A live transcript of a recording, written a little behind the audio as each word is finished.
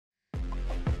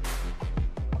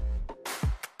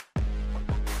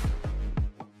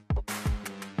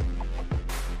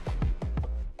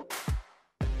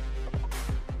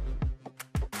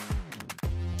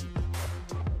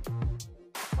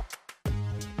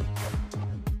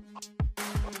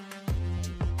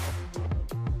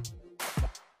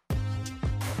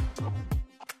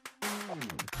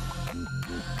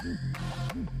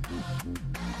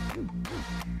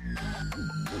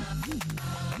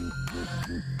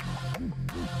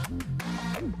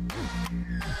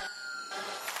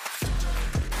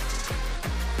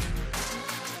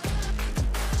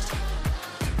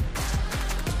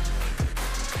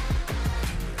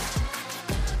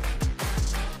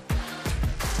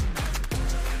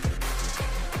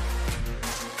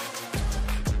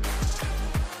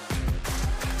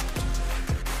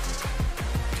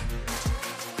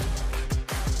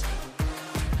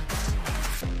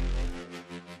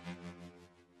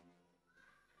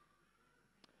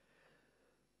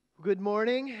Good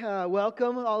morning.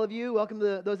 Welcome, all of you. Welcome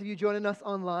to those of you joining us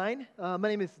online. My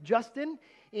name is Justin,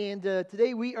 and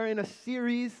today we are in a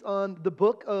series on the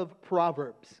book of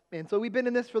Proverbs. And so we've been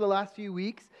in this for the last few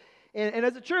weeks. And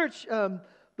as a church,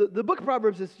 the book of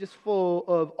Proverbs is just full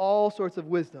of all sorts of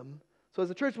wisdom. So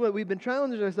as a church, what we've been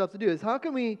challenging ourselves to do is how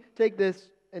can we take this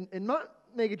and not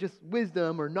make it just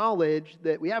wisdom or knowledge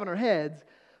that we have in our heads,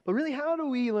 but really how do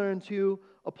we learn to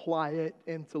apply it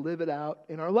and to live it out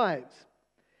in our lives?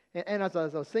 And as I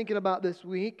was thinking about this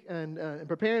week and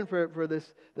preparing for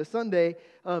this Sunday,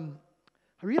 I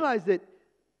realized that,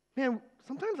 man,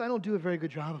 sometimes I don't do a very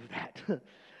good job of that.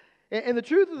 and the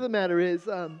truth of the matter is,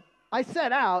 I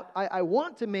set out, I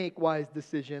want to make wise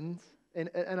decisions, and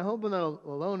I hope I'm not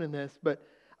alone in this, but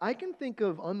I can think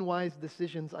of unwise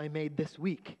decisions I made this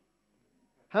week.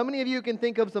 How many of you can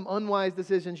think of some unwise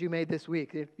decisions you made this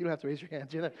week? You don't have to raise your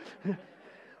hands, you know.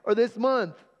 Or this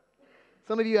month.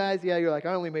 Some of you guys, you're like,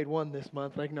 I only made one this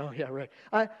month. Like, no, yeah, right.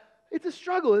 It's a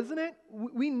struggle, isn't it?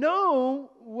 We know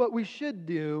what we should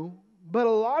do, but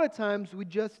a lot of times we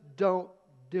just don't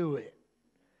do it.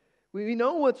 We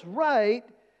know what's right,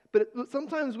 but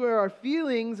sometimes where our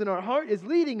feelings and our heart is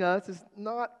leading us is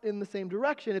not in the same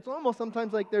direction. It's almost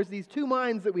sometimes like there's these two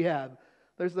minds that we have.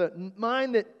 There's the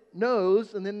mind that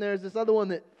knows, and then there's this other one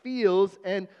that feels,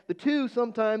 and the two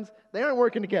sometimes, they aren't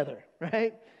working together,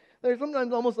 right? There's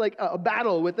sometimes almost like a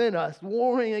battle within us,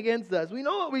 warring against us. We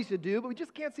know what we should do, but we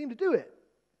just can't seem to do it.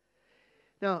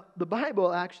 Now, the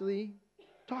Bible actually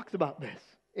talks about this.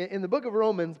 In the book of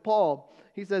Romans, Paul,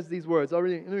 he says these words. Let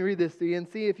me read this to you and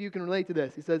see if you can relate to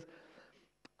this. He says,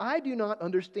 I do not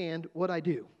understand what I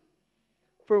do.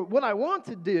 For what I want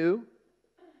to do,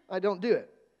 I don't do it.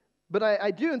 But I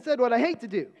do instead what I hate to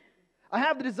do. I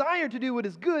have the desire to do what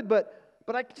is good, but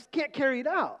I just can't carry it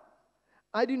out.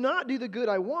 I do not do the good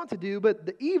I want to do, but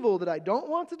the evil that I don't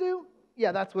want to do,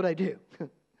 yeah, that's what I do.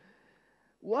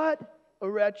 What a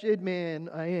wretched man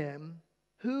I am.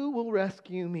 Who will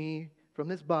rescue me from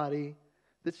this body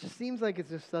that just seems like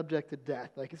it's just subject to death?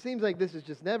 Like it seems like this is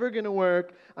just never going to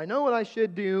work. I know what I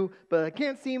should do, but I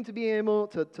can't seem to be able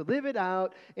to live it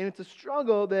out. And it's a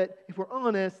struggle that, if we're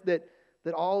honest, that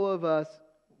all of us,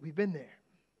 we've been there.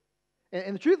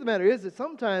 And the truth of the matter is that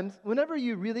sometimes, whenever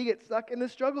you really get stuck in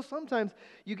this struggle, sometimes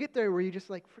you get there where you just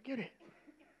like, forget it.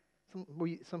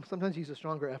 Sometimes use a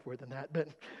stronger F word than that, but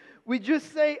we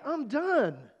just say, I'm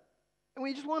done. And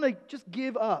we just want to just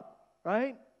give up,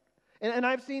 right? And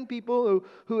I've seen people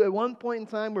who at one point in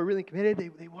time were really committed.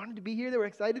 They wanted to be here. They were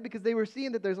excited because they were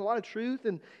seeing that there's a lot of truth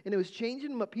and it was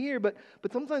changing them up here. But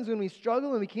sometimes when we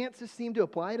struggle and we can't just seem to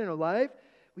apply it in our life,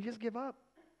 we just give up.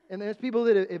 And there's people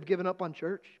that have given up on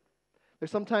church. There's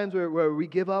sometimes where we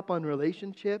give up on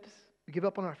relationships, we give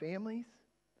up on our families.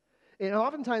 And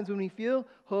oftentimes when we feel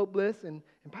hopeless and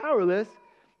powerless,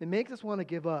 it makes us want to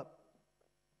give up.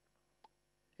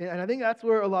 And I think that's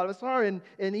where a lot of us are. And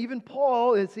even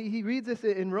Paul, as he reads this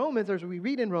in Romans, or as we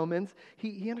read in Romans,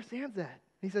 he understands that.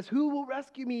 He says, who will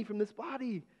rescue me from this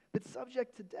body that's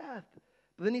subject to death?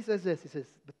 But then he says this, he says,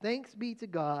 but thanks be to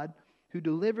God who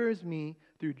delivers me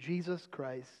through Jesus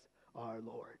Christ our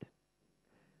Lord.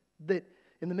 That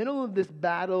in the middle of this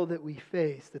battle that we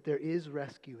face, that there is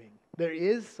rescuing. There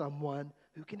is someone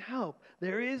who can help.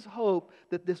 There is hope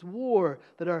that this war,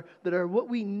 that are what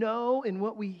we know and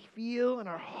what we feel in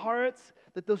our hearts,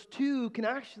 that those two can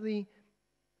actually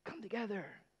come together,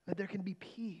 that there can be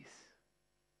peace.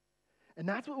 And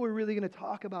that's what we're really going to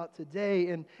talk about today.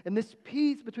 And this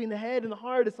peace between the head and the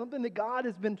heart is something that God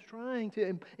has been trying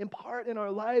to impart in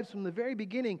our lives from the very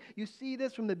beginning. You see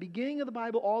this from the beginning of the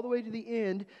Bible all the way to the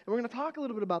end. And we're going to talk a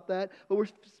little bit about that, but we're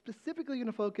specifically going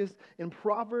to focus in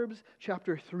Proverbs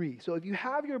chapter 3. So if you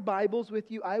have your Bibles with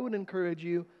you, I would encourage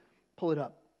you, pull it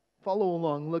up. Follow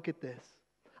along. Look at this.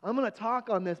 I'm going to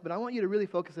talk on this, but I want you to really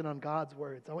focus in on God's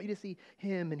words. I want you to see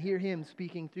Him and hear Him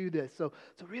speaking through this. So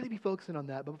really be focusing on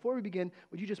that. But before we begin,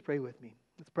 would you just pray with me?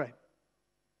 Let's pray.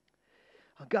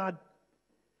 God,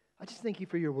 I just thank you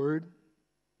for your word.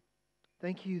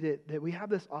 Thank you that we have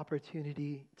this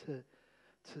opportunity to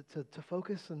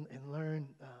focus and learn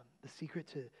the secret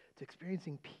to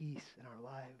experiencing peace in our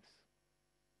lives.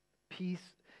 Peace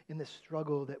in this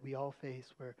struggle that we all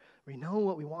face where we know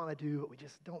what we want to do, but we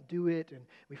just don't do it, and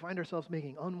we find ourselves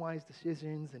making unwise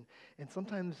decisions, and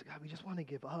sometimes, God, we just want to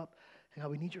give up, and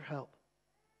God, we need your help.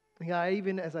 And God,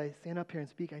 even as I stand up here and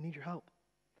speak, I need your help.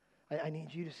 I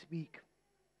need you to speak.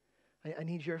 I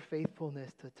need your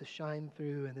faithfulness to shine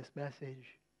through in this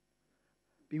message.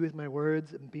 Be with my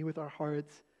words and be with our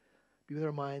hearts, be with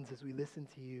our minds as we listen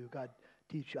to you. God,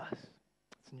 teach us.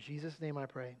 It's in Jesus' name I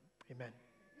pray. Amen.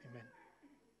 Amen.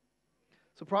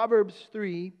 So Proverbs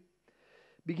 3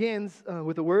 begins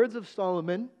with the words of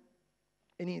Solomon,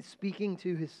 and he's speaking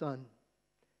to his son.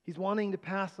 He's wanting to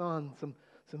pass on some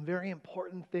very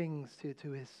important things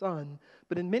to his son.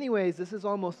 But in many ways, this is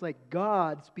almost like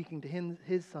God speaking to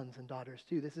his sons and daughters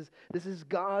too. This is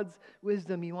God's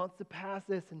wisdom. He wants to pass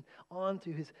this on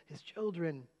to his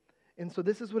children. And so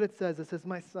this is what it says. It says,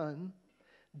 "My son,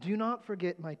 do not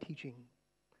forget my teaching,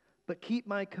 but keep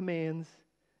my commands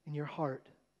in your heart.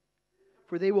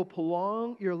 For they will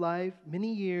prolong your life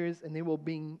many years, and they will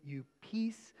bring you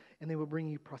peace, and they will bring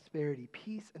you prosperity."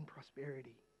 Peace and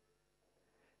prosperity.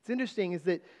 It's interesting is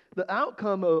that the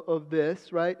outcome of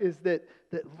this, right, is that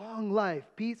long life,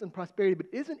 peace and prosperity. But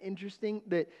isn't it interesting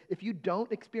that if you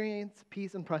don't experience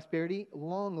peace and prosperity,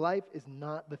 long life is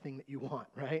not the thing that you want,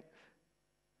 right?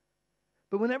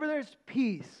 But whenever there's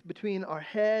peace between our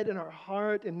head and our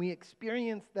heart, and we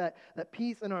experience that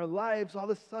peace in our lives, all of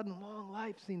a sudden long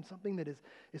life seems something that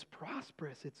is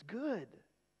prosperous. It's good.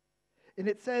 And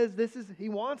it says he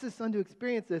wants his son to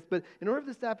experience this, but in order for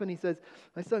this to happen, he says,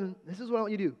 "My son, this is what I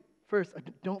want you to do. First,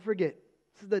 don't forget."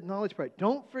 This is the knowledge part.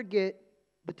 Don't forget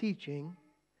the teaching.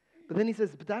 But then he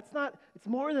says, but that's not, it's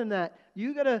more than that.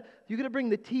 You gotta bring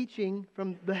the teaching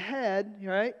from the head,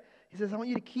 right? He says, "I want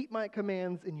you to keep my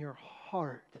commands in your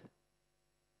heart."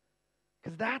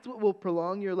 Because that's what will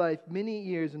prolong your life many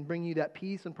years and bring you that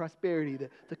peace and prosperity,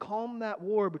 to calm that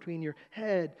war between your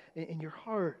head and your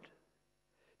heart.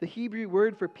 The Hebrew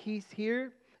word for peace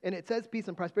here, and it says peace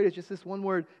and prosperity, it's just this one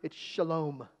word, it's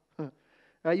shalom.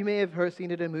 You may have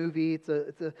seen it in a movie. It's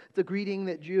a greeting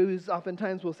that Jews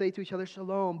oftentimes will say to each other,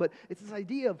 shalom, but it's this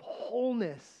idea of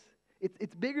wholeness.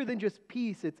 It's bigger than just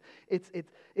peace.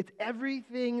 It's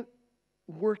everything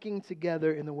working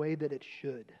together in the way that it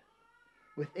should,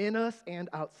 within us and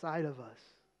outside of us.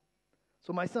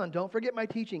 "So my son, don't forget my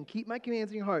teaching. Keep my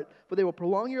commands in your heart, for they will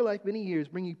prolong your life many years,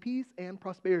 bring you peace and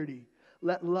prosperity.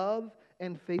 Let love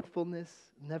and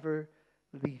faithfulness never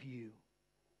leave you.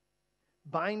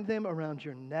 Bind them around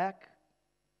your neck,"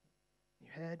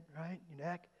 your head, right? Your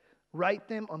neck. "Write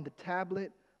them on the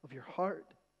tablet of your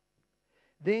heart.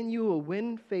 Then you will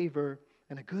win favor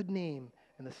and a good name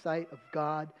in the sight of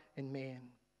God and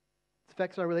man." It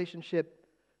affects our relationship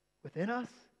within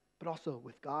us, but also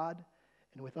with God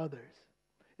and with others.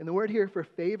 And the word here for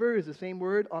favor is the same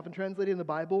word often translated in the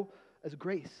Bible as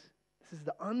grace. This is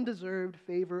the undeserved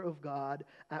favor of God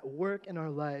at work in our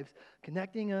lives,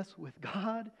 connecting us with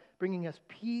God, bringing us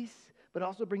peace, but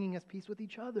also bringing us peace with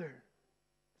each other.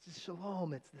 This is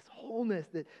shalom. It's this wholeness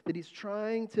that he's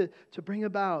trying to bring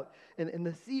about. And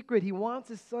the secret, he wants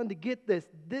his son to get this.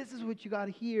 This is what you got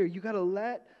to hear. You got to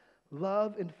let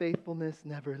love and faithfulness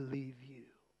never leave you.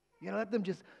 You got to let them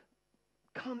just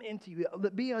come into you.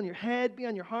 Be on your head, be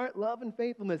on your heart, love and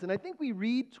faithfulness. And I think we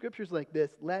read scriptures like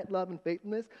this, let love and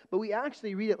faithfulness, but we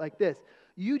actually read it like this.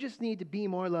 You just need to be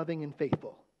more loving and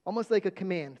faithful. Almost like a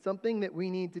command, something that we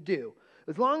need to do.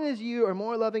 As long as you are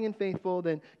more loving and faithful,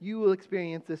 then you will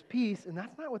experience this peace. And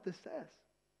that's not what this says.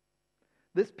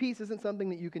 This peace isn't something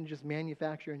that you can just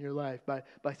manufacture in your life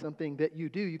by something that you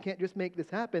do. You can't just make this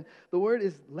happen. The word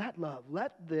is let love.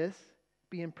 Let this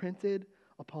be imprinted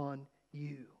upon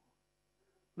you.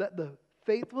 Let the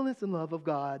faithfulness and love of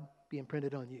God be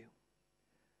imprinted on you.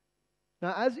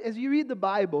 Now, as you read the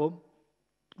Bible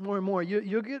more and more,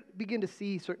 you'll begin to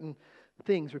see certain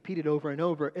things repeated over and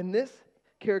over. And this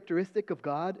characteristic of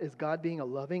God, as God being a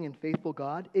loving and faithful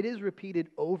God, it is repeated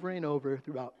over and over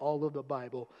throughout all of the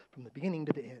Bible from the beginning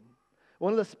to the end.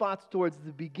 One of the spots towards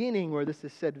the beginning where this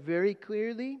is said very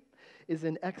clearly is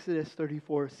in Exodus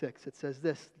 34:6. It says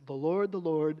this, the Lord,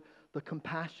 the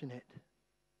compassionate.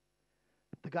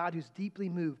 The God who's deeply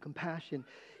moved, compassion.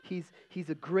 He's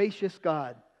a gracious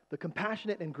God, the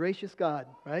compassionate and gracious God,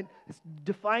 right? It's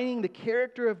defining the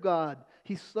character of God.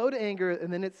 He's slow to anger,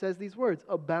 and then it says these words,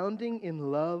 abounding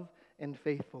in love and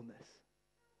faithfulness.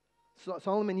 So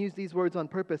Solomon used these words on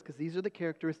purpose because these are the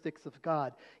characteristics of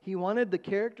God. He wanted the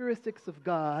characteristics of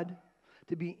God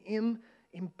to be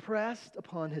impressed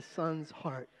upon his son's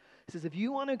heart. He says, if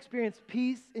you want to experience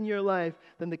peace in your life,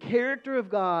 then the character of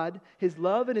God, his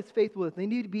love and his faithfulness, they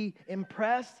need to be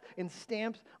impressed and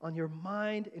stamped on your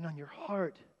mind and on your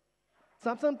heart. It's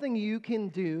not something you can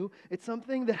do. It's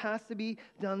something that has to be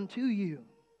done to you.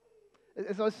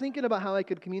 As I was thinking about how I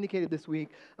could communicate it this week,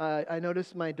 I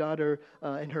noticed my daughter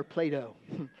and her Play-Doh.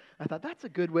 I thought that's a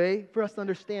good way for us to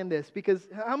understand this, because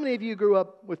how many of you grew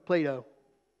up with Play-Doh?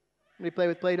 Anybody play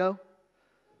with Play-Doh?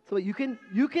 So you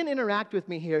can interact with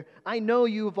me here. I know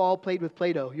you've all played with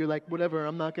Play-Doh. You're like, whatever,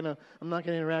 I'm not gonna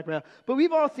interact right now. But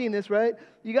we've all seen this, right?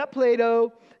 You got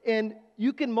Play-Doh, and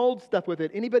you can mold stuff with it.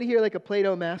 Anybody here like a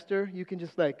Play-Doh master? You can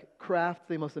just like craft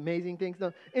the most amazing things.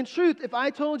 No, in truth, if I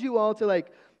told you all to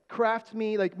like craft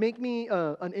me, like make me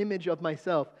an image of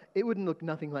myself, it wouldn't look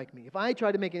nothing like me. If I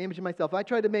tried to make an image of myself, if I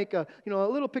tried to make a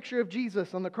little picture of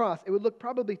Jesus on the cross, it would look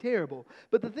probably terrible.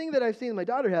 But the thing that I've seen my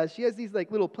daughter has, she has these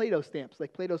like little Play-Doh stamps.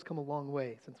 Like Play-Doh's come a long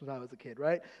way since when I was a kid,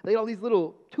 right? They got all these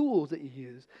little tools that you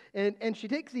use. And she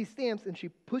takes these stamps and she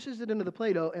pushes it into the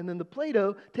Play-Doh, and then the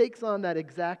Play-Doh takes on that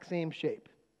exact same shape.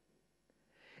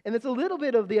 And it's a little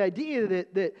bit of the idea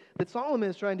that Solomon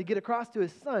is trying to get across to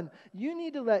his son. You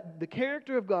need to let the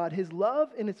character of God, his love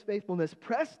and his faithfulness,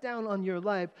 press down on your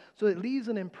life so it leaves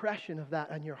an impression of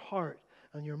that on your heart,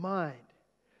 on your mind.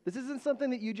 This isn't something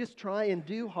that you just try and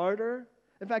do harder.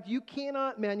 In fact, you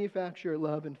cannot manufacture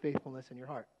love and faithfulness in your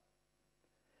heart.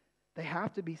 They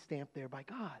have to be stamped there by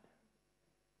God.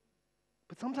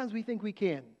 But sometimes we think we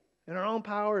can. In our own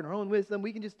power, in our own wisdom,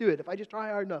 we can just do it. If I just try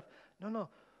hard enough. No.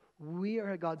 We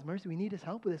are at God's mercy. We need his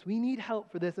help with this. We need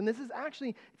help for this. And this is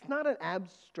actually, it's not an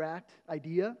abstract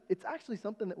idea. It's actually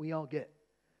something that we all get.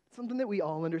 It's something that we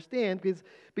all understand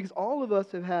because all of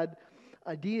us have had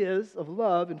ideas of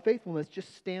love and faithfulness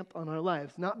just stamped on our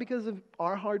lives. Not because of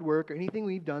our hard work or anything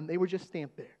we've done. They were just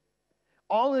stamped there.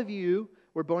 All of you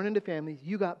were born into families.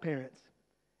 You got parents.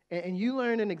 And you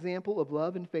learned an example of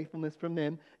love and faithfulness from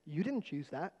them. You didn't choose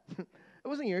that. It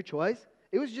wasn't your choice.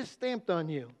 It was just stamped on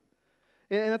you.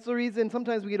 And that's the reason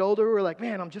sometimes we get older, we're like,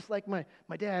 man, I'm just like my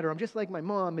dad, or I'm just like my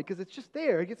mom, because it's just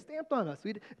there. It gets stamped on us.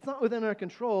 It's not within our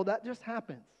control. That just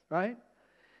happens, right?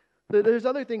 There's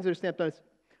other things that are stamped on us.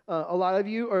 A lot of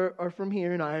you are from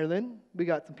here in Ireland. We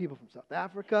got some people from South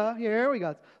Africa here. We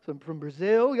got some from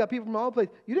Brazil. We got people from all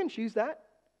places. You didn't choose that.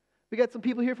 We got some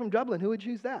people here from Dublin. Who would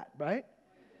choose that, right?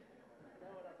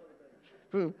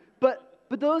 But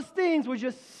those things were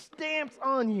just stamped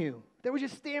on you. They were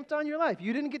just stamped on your life.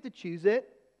 You didn't get to choose it.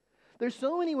 There's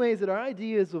so many ways that our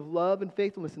ideas of love and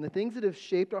faithfulness and the things that have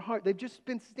shaped our heart, they've just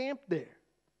been stamped there.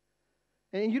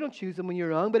 And you don't choose them when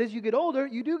you're young, but as you get older,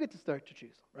 you do get to start to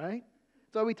choose them, right?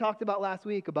 So we talked about last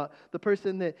week about the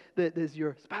person that is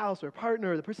your spouse or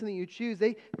partner, or the person that you choose.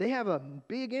 They have a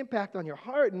big impact on your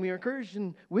heart, and we are encouraged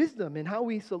in wisdom in how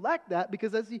we select that,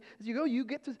 because as you go, you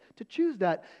get to choose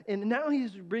that. And now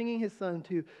he's bringing his son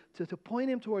to point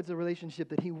him towards a relationship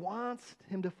that he wants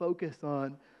him to focus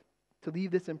on, to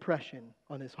leave this impression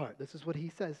on his heart. This is what he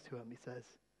says to him. He says,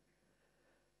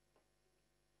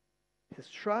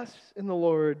 trust in the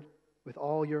Lord with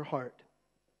all your heart,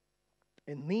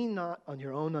 and lean not on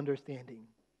your own understanding.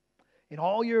 In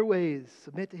all your ways,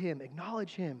 submit to him,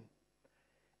 acknowledge him,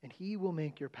 and he will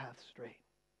make your path straight.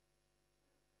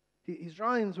 He's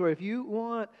drawing this where if you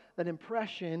want that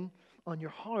impression on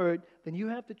your heart, then you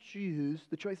have to choose.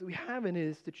 The choice that we have in it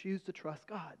is to choose to trust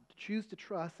God, to choose to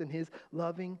trust in his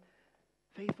loving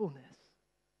faithfulness.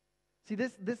 See,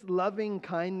 this loving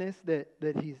kindness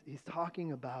that he's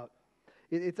talking about,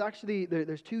 it's actually,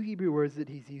 there's two Hebrew words that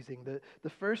he's using. The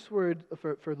first word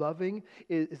for loving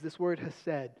is this word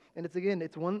hesed. And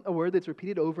it's a word that's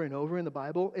repeated over and over in the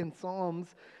Bible. In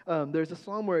Psalms, there's a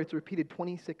psalm where it's repeated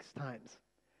 26 times.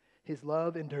 His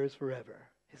love endures forever.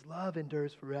 His love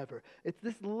endures forever. It's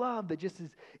this love that just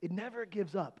it never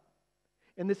gives up.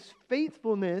 And this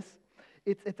faithfulness,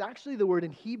 it's actually the word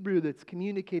in Hebrew that's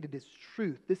communicated as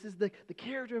truth. This is the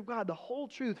character of God, the whole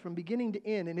truth from beginning to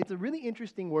end. And it's a really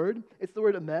interesting word. It's the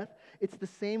word ameth. It's the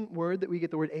same word that we get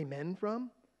the word amen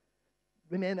from.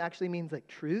 Amen actually means like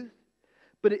truth.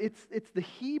 But it's the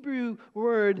Hebrew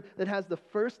word that has the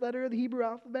first letter of the Hebrew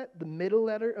alphabet, the middle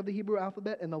letter of the Hebrew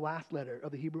alphabet, and the last letter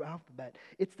of the Hebrew alphabet.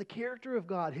 It's the character of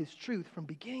God, his truth from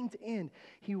beginning to end.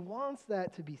 He wants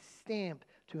that to be stamped,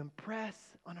 to impress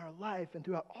on our life. And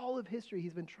throughout all of history,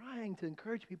 he's been trying to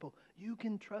encourage people, you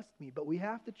can trust me, but we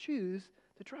have to choose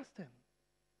to trust him.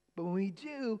 But when we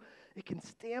do, it can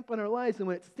stamp on our lives. And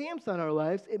when it stamps on our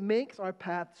lives, it makes our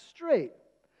path straight.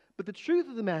 But the truth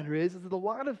of the matter is that a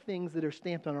lot of things that are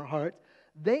stamped on our hearts,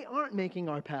 they aren't making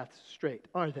our paths straight,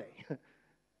 are they?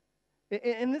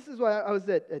 And this is why I was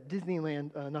at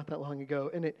Disneyland not that long ago,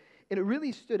 and it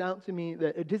really stood out to me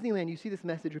that at Disneyland you see this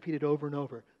message repeated over and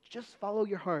over. Just follow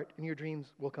your heart and your dreams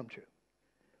will come true.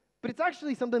 But it's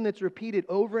actually something that's repeated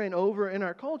over and over in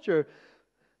our culture.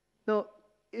 Now,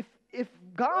 if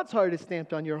God's heart is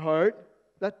stamped on your heart,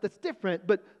 that's different,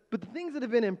 but the things that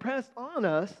have been impressed on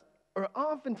us are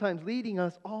oftentimes leading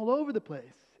us all over the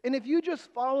place. And if you just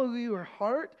follow your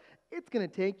heart, it's going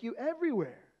to take you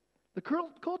everywhere. The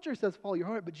culture says follow your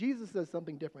heart, but Jesus says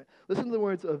something different. Listen to the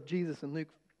words of Jesus in Luke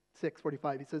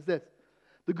 6:45. He says this,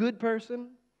 "The good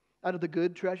person out of the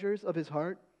good treasures of his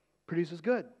heart produces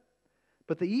good,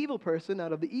 but the evil person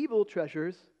out of the evil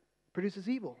treasures produces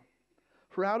evil.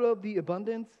 For out of the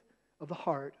abundance of the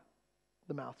heart,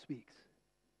 the mouth speaks."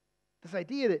 This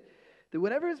idea that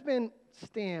whatever has been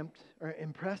stamped or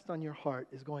impressed on your heart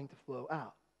is going to flow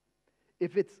out.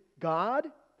 If it's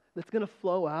God, that's going to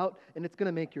flow out and it's going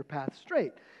to make your path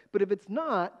straight. But if it's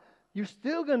not, you're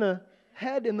still going to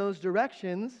head in those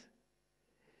directions.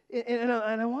 And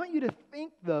I want you to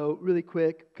think, though, really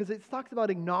quick, because it talks about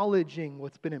acknowledging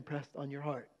what's been impressed on your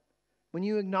heart. When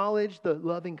you acknowledge the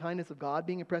loving kindness of God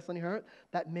being impressed on your heart,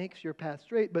 that makes your path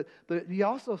straight. But you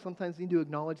also sometimes need to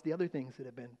acknowledge the other things that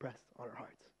have been impressed on our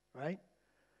hearts, right?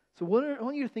 So I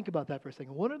want you to think about that for a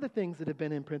second. What are the things that have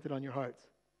been imprinted on your hearts?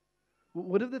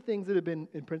 What are the things that have been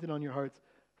imprinted on your hearts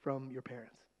from your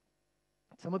parents?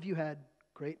 Some of you had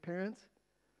great parents.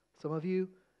 Some of you,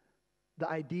 the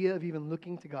idea of even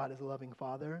looking to God as a loving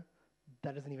father,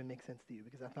 that doesn't even make sense to you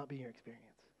because that's not been your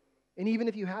experience. And even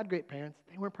if you had great parents,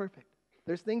 they weren't perfect.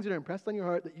 There's things that are impressed on your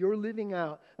heart that you're living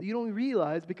out that you don't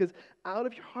realize because out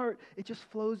of your heart, it just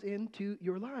flows into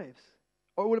your lives.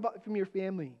 Or what about from your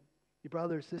family? Your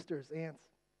brothers, sisters, aunts,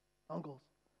 uncles,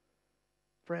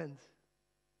 friends.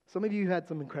 Some of you had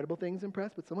some incredible things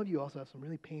impressed, but some of you also have some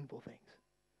really painful things.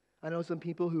 I know some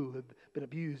people who have been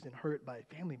abused and hurt by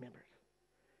family members.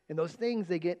 And those things,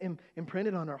 they get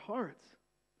imprinted on our hearts.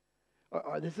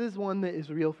 This is one that is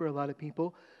real for a lot of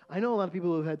people. I know a lot of people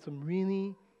who have had some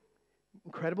really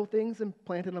incredible things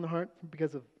implanted on the heart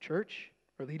because of church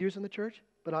or leaders in the church.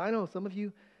 But I know some of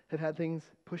you have had things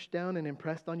pushed down and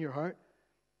impressed on your heart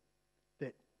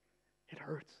that it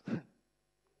hurts.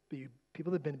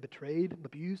 People that have been betrayed,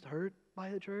 abused, hurt by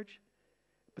the church.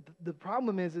 But the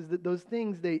problem is that those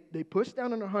things, they push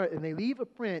down on our heart and they leave a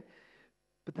print,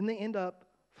 but then they end up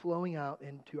flowing out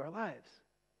into our lives.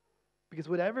 Because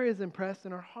whatever is impressed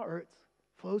in our hearts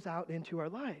flows out into our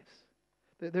lives.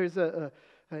 There's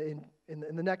in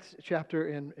the next chapter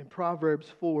in Proverbs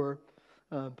 4,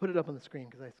 put it up on the screen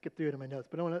because I skipped through it in my notes,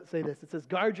 but I want to say this. It says,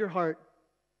 guard your heart.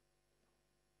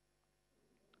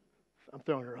 I'm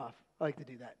throwing her off. I like to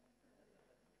do that.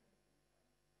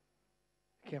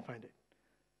 I can't find it.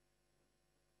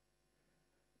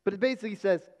 But it basically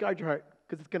says, guard your heart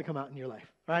because it's going to come out in your life,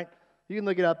 all right? You can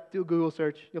look it up, do a Google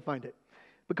search, you'll find it.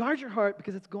 But guard your heart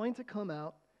because it's going to come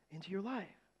out into your life.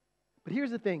 But here's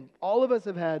the thing. All of us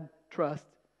have had trust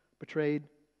betrayed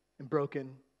and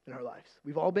broken in our lives.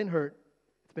 We've all been hurt.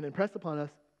 It's been impressed upon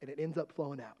us, and it ends up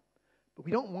flowing out. But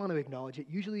we don't want to acknowledge it.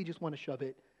 Usually you just want to shove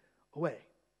it away.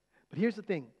 But here's the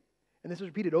thing, and this is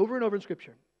repeated over and over in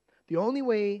Scripture. The only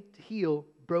way to heal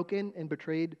broken and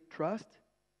betrayed trust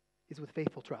is with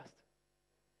faithful trust.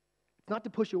 It's not to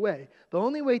push away. The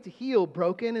only way to heal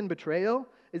broken and betrayal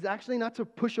is actually not to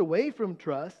push away from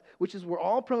trust, which is we're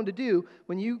all prone to do.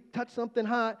 When you touch something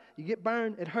hot, you get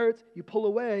burned, it hurts, you pull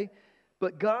away.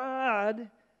 But God,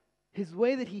 His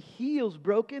way that He heals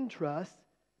broken trust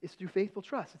is through faithful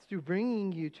trust. It's through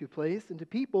bringing you to a place and to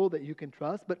people that you can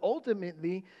trust. But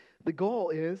ultimately, the goal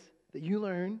is that you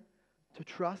learn to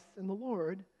trust in the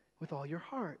Lord with all your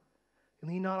heart. And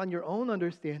lean not on your own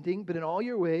understanding, but in all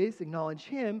your ways acknowledge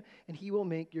Him, and He will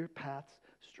make your paths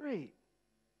straight.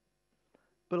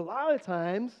 But a lot of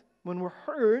times, when we're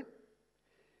hurt,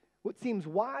 what seems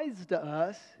wise to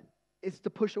us is to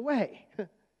push away,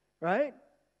 right?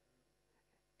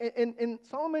 And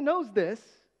Solomon knows this,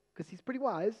 because he's pretty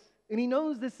wise, and he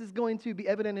knows this is going to be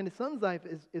evident in his son's life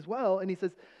as well, and he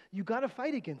says, you got to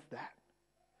fight against that.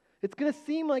 It's going to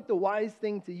seem like the wise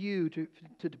thing to you to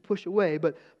push away,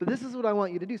 but this is what I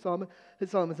want you to do, Solomon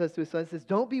says to his son, he says,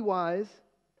 don't be wise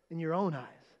in your own eyes,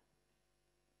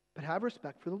 but have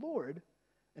respect for the Lord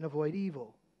and avoid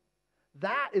evil.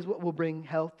 That is what will bring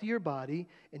health to your body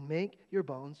and make your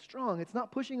bones strong. It's not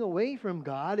pushing away from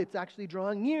God, it's actually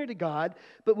drawing near to God.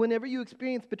 But whenever you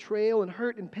experience betrayal and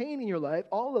hurt and pain in your life,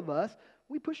 all of us,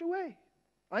 we push away.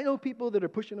 I know people that are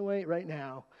pushing away right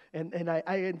now, and I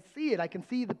can see it. I can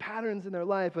see the patterns in their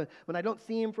life when I don't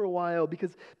see them for a while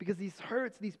because these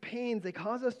hurts, these pains, they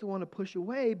cause us to want to push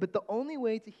away. But the only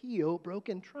way to heal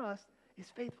broken trust is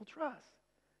faithful trust.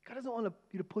 God doesn't want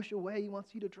you to push away. He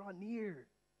wants you to draw near.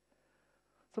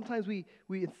 Sometimes we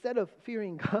instead of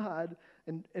fearing God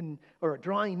or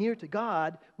drawing near to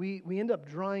God, we end up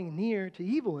drawing near to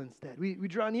evil instead. We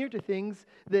draw near to things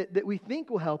that we think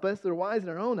will help us, that are wise in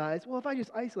our own eyes. Well, if I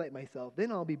just isolate myself,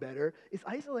 then I'll be better. Is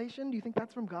isolation, do you think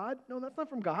that's from God? No, that's not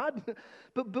from God.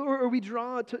 Or we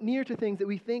draw near to things that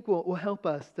we think will help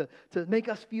us to make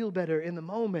us feel better in the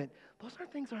moment. those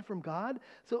aren't from God.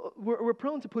 So we're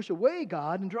prone to push away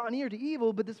God and draw near to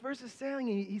evil, but this verse is saying,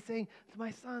 he's saying, to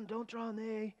my son, don't draw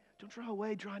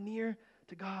away, draw near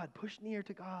to God, push near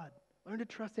to God. Learn to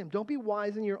trust him. Don't be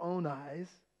wise in your own eyes.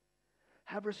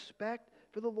 Have respect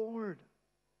for the Lord.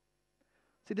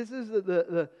 See, this is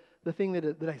the thing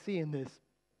that I see in this.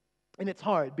 And it's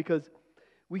hard because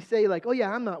we say like, oh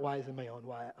yeah, I'm not wise in my own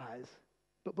eyes.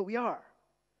 But we are.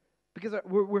 Because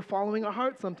we're following our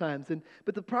heart sometimes.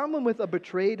 But the problem with a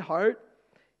betrayed heart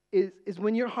is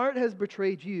when your heart has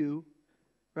betrayed you,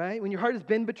 right? When your heart has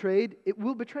been betrayed, it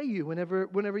will betray you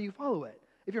whenever you follow it.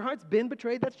 If your heart's been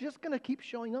betrayed, that's just going to keep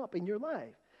showing up in your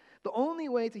life. The only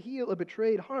way to heal a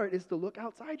betrayed heart is to look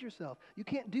outside yourself. You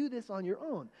can't do this on your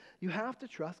own. You have to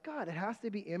trust God. It has to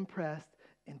be impressed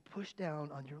and pushed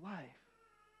down on your life.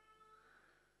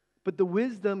 But the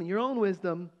wisdom, your own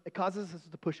wisdom, it causes us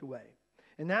to push away.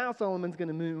 And now Solomon's going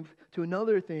to move to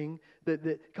another thing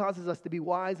that causes us to be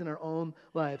wise in our own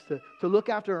lives, to look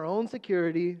after our own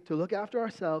security, to look after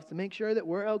ourselves, to make sure that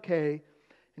we're okay.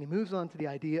 And he moves on to the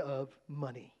idea of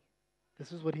money.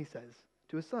 This is what he says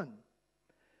to his son.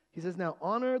 He says, now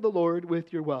honor the Lord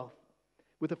with your wealth,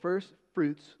 with the first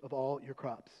fruits of all your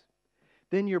crops.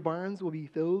 Then your barns will be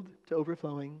filled to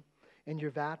overflowing, and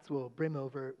your vats will brim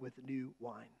over with new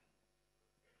wine.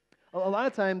 A lot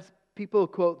of times people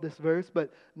quote this verse,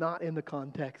 but not in the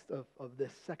context of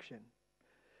this section.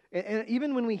 And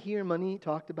even when we hear money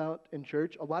talked about in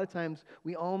church, a lot of times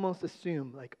we almost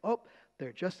assume like, oh,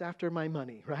 they're just after my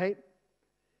money, right?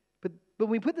 But when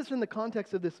we put this in the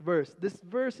context of this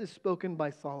verse is spoken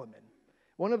by Solomon,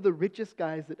 one of the richest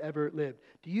guys that ever lived.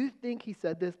 Do you think he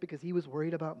said this because he was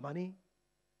worried about money?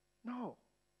 No.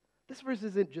 This verse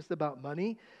isn't just about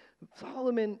money.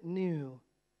 Solomon knew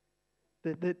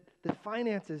that the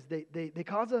finances, they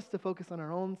cause us to focus on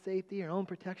our own safety, our own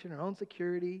protection, our own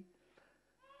security.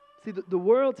 See, the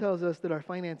world tells us that our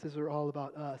finances are all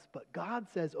about us, but God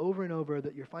says over and over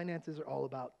that your finances are all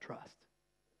about trust.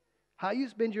 How you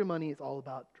spend your money is all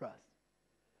about trust.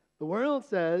 The world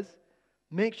says,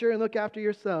 make sure and look after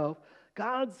yourself.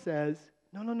 God says,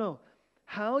 no.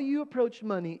 How you approach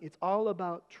money, it's all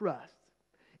about trust.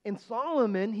 And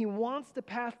Solomon, he wants to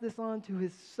pass this on to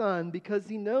his son because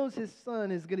he knows his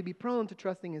son is going to be prone to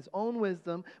trusting his own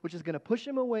wisdom, which is going to push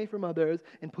him away from others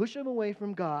and push him away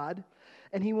from God.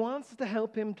 And he wants to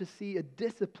help him to see a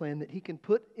discipline that he can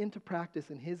put into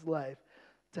practice in his life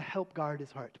to help guard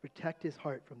his heart, to protect his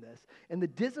heart from this. And the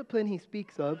discipline he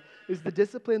speaks of is the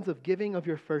disciplines of giving of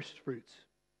your first fruits.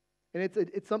 And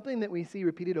it's something that we see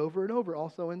repeated over and over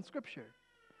also in Scripture.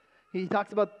 He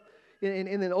talks about,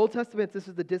 in the Old Testament, this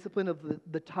is the discipline of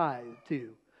the tithe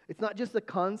too. It's not just a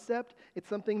concept, it's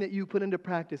something that you put into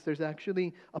practice. There's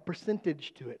actually a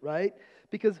percentage to it, right?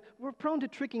 Because we're prone to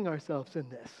tricking ourselves in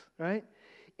this, right?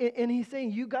 And he's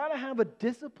saying you got to have a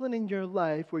discipline in your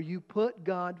life where you put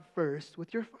God first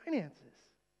with your finances.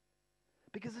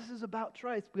 Because this is about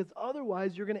trust. Because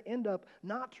otherwise you're going to end up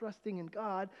not trusting in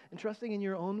God and trusting in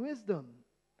your own wisdom.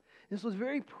 This was a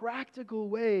very practical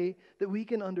way that we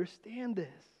can understand this.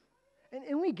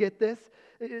 And we get this.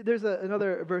 There's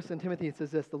another verse in Timothy that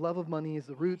says this: the love of money is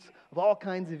the roots of all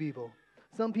kinds of evil.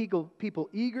 Some people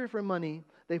eager for money,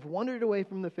 they've wandered away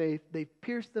from the faith, they've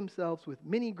pierced themselves with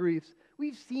many griefs.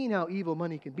 We've seen how evil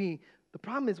money can be. The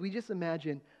problem is we just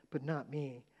imagine, but not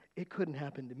me. It couldn't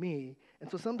happen to me.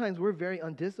 And so sometimes we're very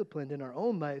undisciplined in our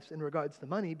own lives in regards to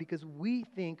money because we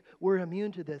think we're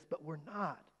immune to this, but we're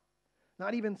not.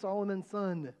 Not even Solomon's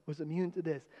son was immune to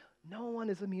this. No one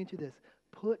is immune to this.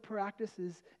 Put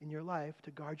practices in your life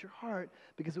to guard your heart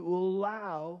because it will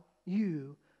allow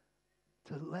you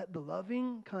to let the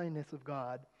loving kindness of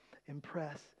God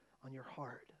impress on your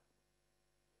heart.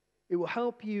 It will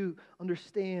help you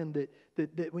understand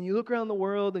that when you look around the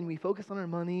world and we focus on our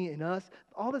money and us,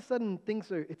 all of a sudden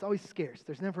it's always scarce.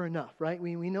 There's never enough, right?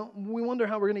 We wonder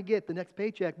how we're going to get the next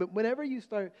paycheck. But whenever you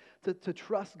start to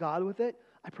trust God with it,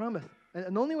 I promise,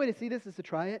 and the only way to see this is to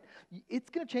try it, it's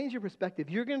going to change your perspective.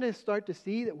 You're going to start to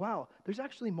see that, wow, there's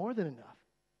actually more than enough.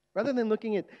 Rather than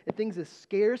looking at things as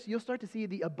scarce, you'll start to see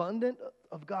the abundance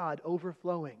of God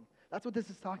overflowing. That's what this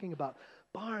is talking about.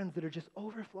 Barns that are just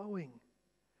overflowing.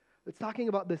 It's talking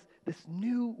about this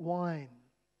new wine.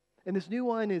 And this new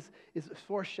wine is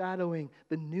foreshadowing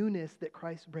the newness that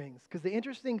Christ brings. Because the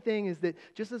interesting thing is that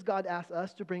just as God asks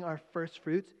us to bring our first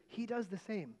fruits, He does the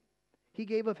same. He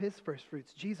gave of His first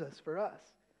fruits, Jesus, for us.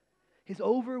 His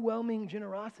overwhelming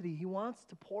generosity, He wants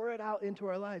to pour it out into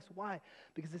our lives. Why?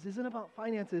 Because this isn't about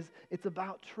finances, it's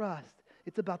about trust.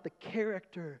 It's about the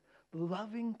character, the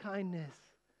loving kindness,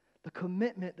 the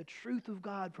commitment, the truth of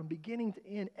God from beginning to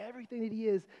end, everything that He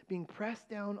is being pressed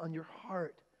down on your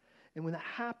heart. And when that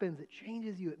happens, it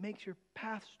changes you. It makes your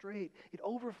path straight. It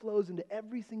overflows into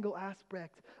every single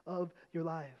aspect of your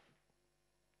life.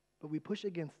 But we push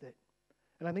against it.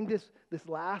 And I think this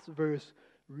last verse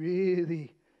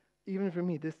really, even for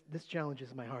me, this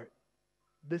challenges my heart.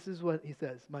 This is what he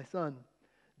says, "My son,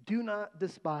 do not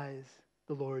despise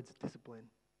the Lord's discipline.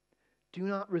 Do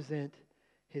not resent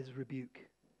his rebuke.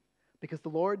 Because the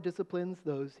Lord disciplines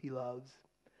those he loves,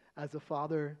 as a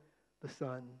father the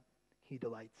son he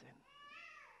delights in."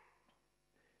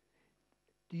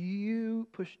 Do you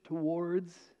push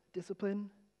towards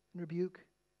discipline and rebuke?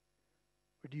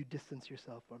 Or do you distance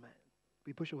yourself from it?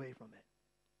 Do you push away from it?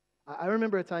 I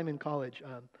remember a time in college,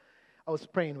 I was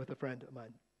praying with a friend of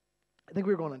mine. I think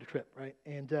we were going on a trip, right?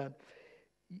 And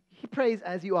he prays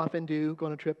as you often do, go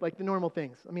on a trip, like the normal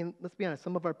things. I mean, let's be honest,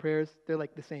 some of our prayers, they're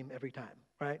like the same every time,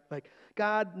 right? Like,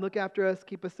 God, look after us,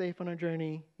 keep us safe on our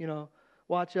journey,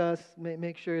 watch us,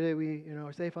 make sure that we,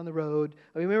 are safe on the road.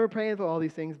 I mean, we were praying for all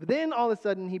these things, but then all of a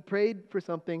sudden he prayed for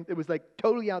something that was like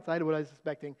totally outside of what I was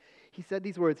expecting. He said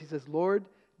these words, he says, "Lord,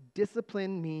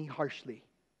 discipline me harshly."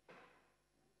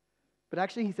 But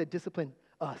actually he said, "Discipline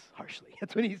us harshly."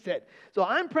 That's what he said. So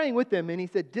I'm praying with him, and he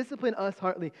said, "Discipline us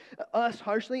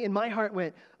harshly." And my heart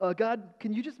went, God,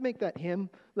 can you just make that him?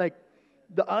 Like,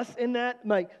 the us in that?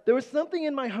 Like, there was something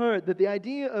in my heart that the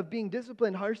idea of being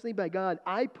disciplined harshly by God,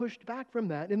 I pushed back from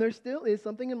that. And there still is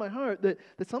something in my heart that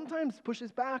sometimes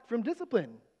pushes back from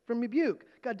discipline, from rebuke.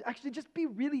 God, actually just be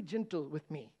really gentle with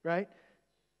me, right?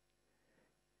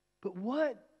 But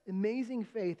what amazing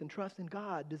faith and trust in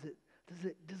God does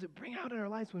it bring out in our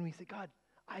lives when we say, God,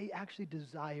 I actually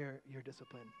desire your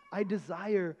discipline. I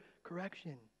desire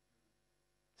correction.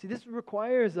 See, this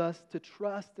requires us to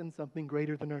trust in something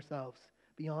greater than ourselves,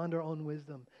 beyond our own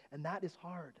wisdom, and that is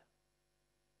hard.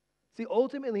 See,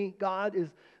 ultimately, God is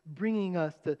bringing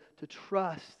us to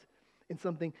trust in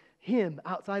something, Him,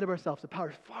 outside of ourselves. The power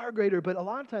is far greater, but a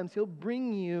lot of times He'll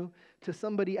bring you to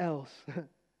somebody else,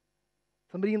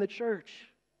 somebody in the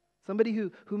church, somebody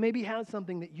who maybe has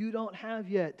something that you don't have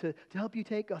yet to help you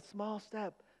take a small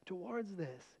step towards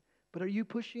this. But are you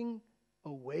pushing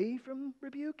away from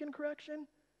rebuke and correction?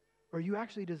 Or are you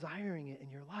actually desiring it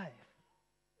in your life?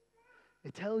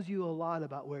 It tells you a lot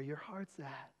about where your heart's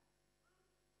at.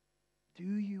 Do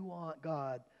you want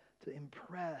God to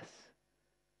impress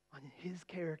on His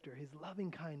character, His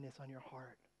loving kindness on your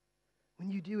heart? When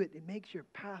you do it, it makes your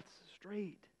path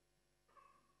straight.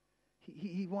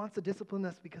 He wants to discipline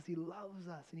us because He loves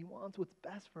us and He wants what's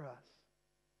best for us.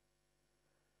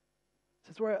 So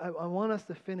that's where I want us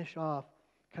to finish off,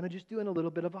 kind of just doing a little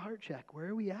bit of a heart check. Where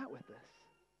are we at with this?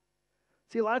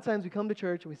 See, a lot of times we come to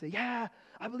church and we say, yeah,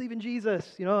 I believe in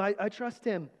Jesus. I trust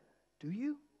Him. Do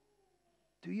you?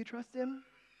 Do you trust Him?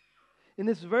 In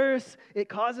this verse, it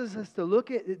causes us to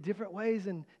look at different ways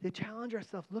and to challenge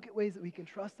ourselves, look at ways that we can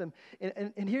trust Him.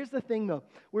 And here's the thing, though.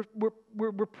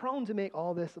 We're prone to make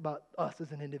all this about us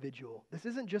as an individual. This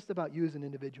isn't just about you as an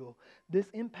individual. This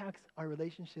impacts our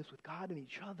relationships with God and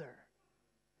each other.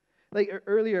 Like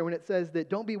earlier when it says that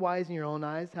don't be wise in your own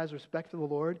eyes, has respect for the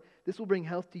Lord, this will bring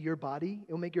health to your body.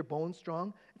 It will make your bones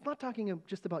strong. It's not talking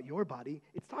just about your body.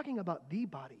 It's talking about the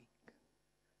body.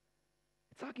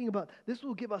 It's talking about this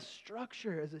will give us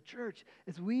structure as a church.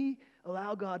 As we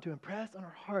allow God to impress on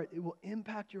our heart, it will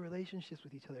impact your relationships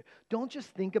with each other. Don't just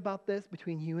think about this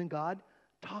between you and God.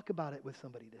 Talk about it with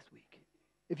somebody this week.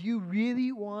 If you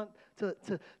really want to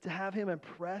have Him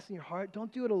impress in your heart,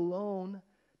 don't do it alone.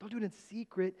 Don't do it in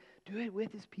secret. Do it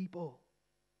with His people.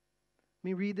 Let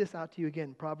me read this out to you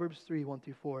again. Proverbs 3,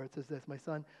 1-4. It says this, "My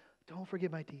son, don't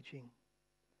forget my teaching,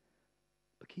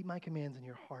 but keep my commands in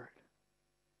your heart,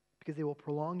 because they will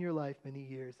prolong your life many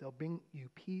years. They'll bring you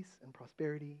peace and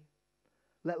prosperity.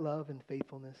 Let love and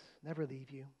faithfulness never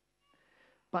leave you.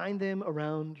 Bind them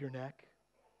around your neck.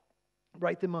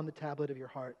 Write them on the tablet of your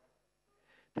heart.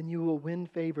 Then you will win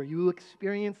favor. You will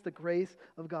experience the grace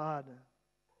of God.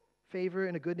 Favor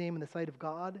and a good name in the sight of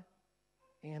God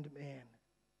and man."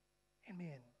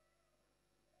 Amen.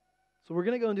 So we're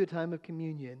going to go into a time of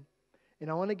communion. And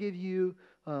I want to give you,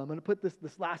 I'm going to put this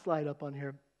last slide up on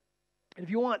here. And if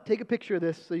you want, take a picture of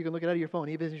this so you can look it out of your phone,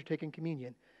 even as you're taking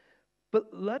communion. But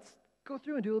let's go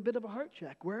through and do a bit of a heart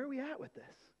check. Where are we at with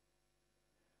this?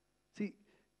 See,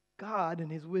 God in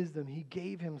His wisdom, He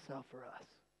gave Himself for us,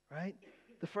 right?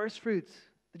 The first fruits,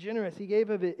 the generous, He gave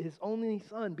of it His only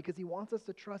Son because He wants us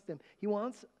to trust Him. He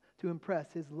wants to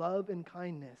impress His love and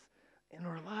kindness in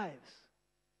our lives.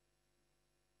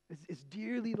 As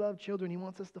dearly loved children, He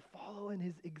wants us to follow in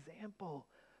His example.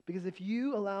 Because if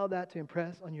you allow that to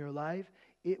impress on your life,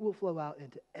 it will flow out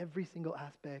into every single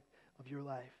aspect of your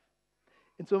life.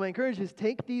 And so my encouragement is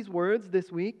take these words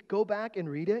this week, go back and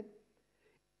read it,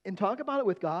 and talk about it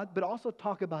with God, but also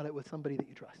talk about it with somebody that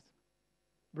you trust.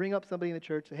 Bring up somebody in the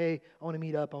church, say, hey, I want to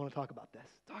meet up, I want to talk about this.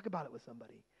 Talk about it with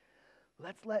somebody.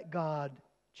 Let's let God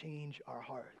change our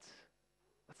hearts.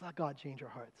 Let's let God change our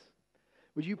hearts.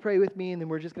 Would you pray with me, and then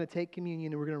we're just going to take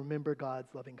communion, and we're going to remember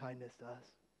God's loving kindness to us.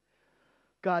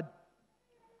 God,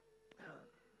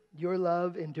 your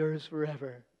love endures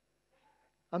forever.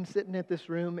 I'm sitting at this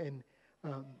room, and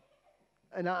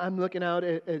I'm looking out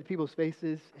at people's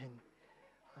faces, and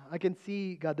I can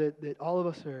see, God, that all of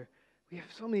us we have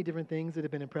so many different things that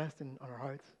have been impressed on our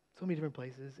hearts, so many different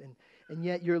places, and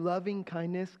yet your loving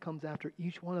kindness comes after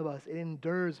each one of us. It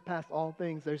endures past all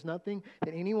things. There's nothing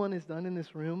that anyone has done in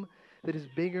this room that is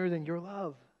bigger than your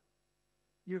love.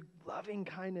 Your loving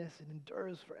kindness, it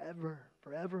endures forever,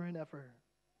 forever and ever.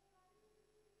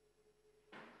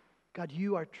 God,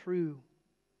 you are true.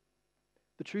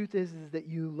 The truth is that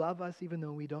you love us even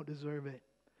though we don't deserve it.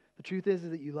 The truth is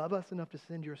that you love us enough to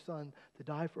send your Son to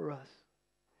die for us.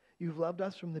 You've loved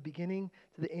us from the beginning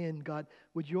to the end. God,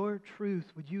 would your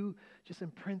truth, would you just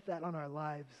imprint that on our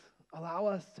lives? Allow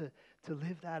us to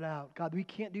live that out. God, we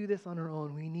can't do this on our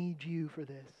own. We need you for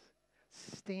this.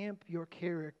 Stamp your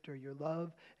character, your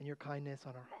love, and your kindness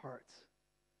on our hearts.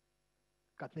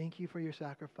 God, thank you for your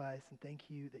sacrifice, and thank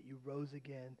you that you rose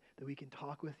again, that we can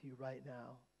talk with you right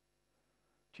now.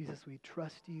 Jesus, we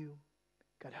trust you.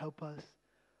 God, help us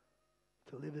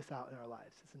to live this out in our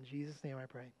lives. It's in Jesus' name I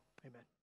pray. Amen.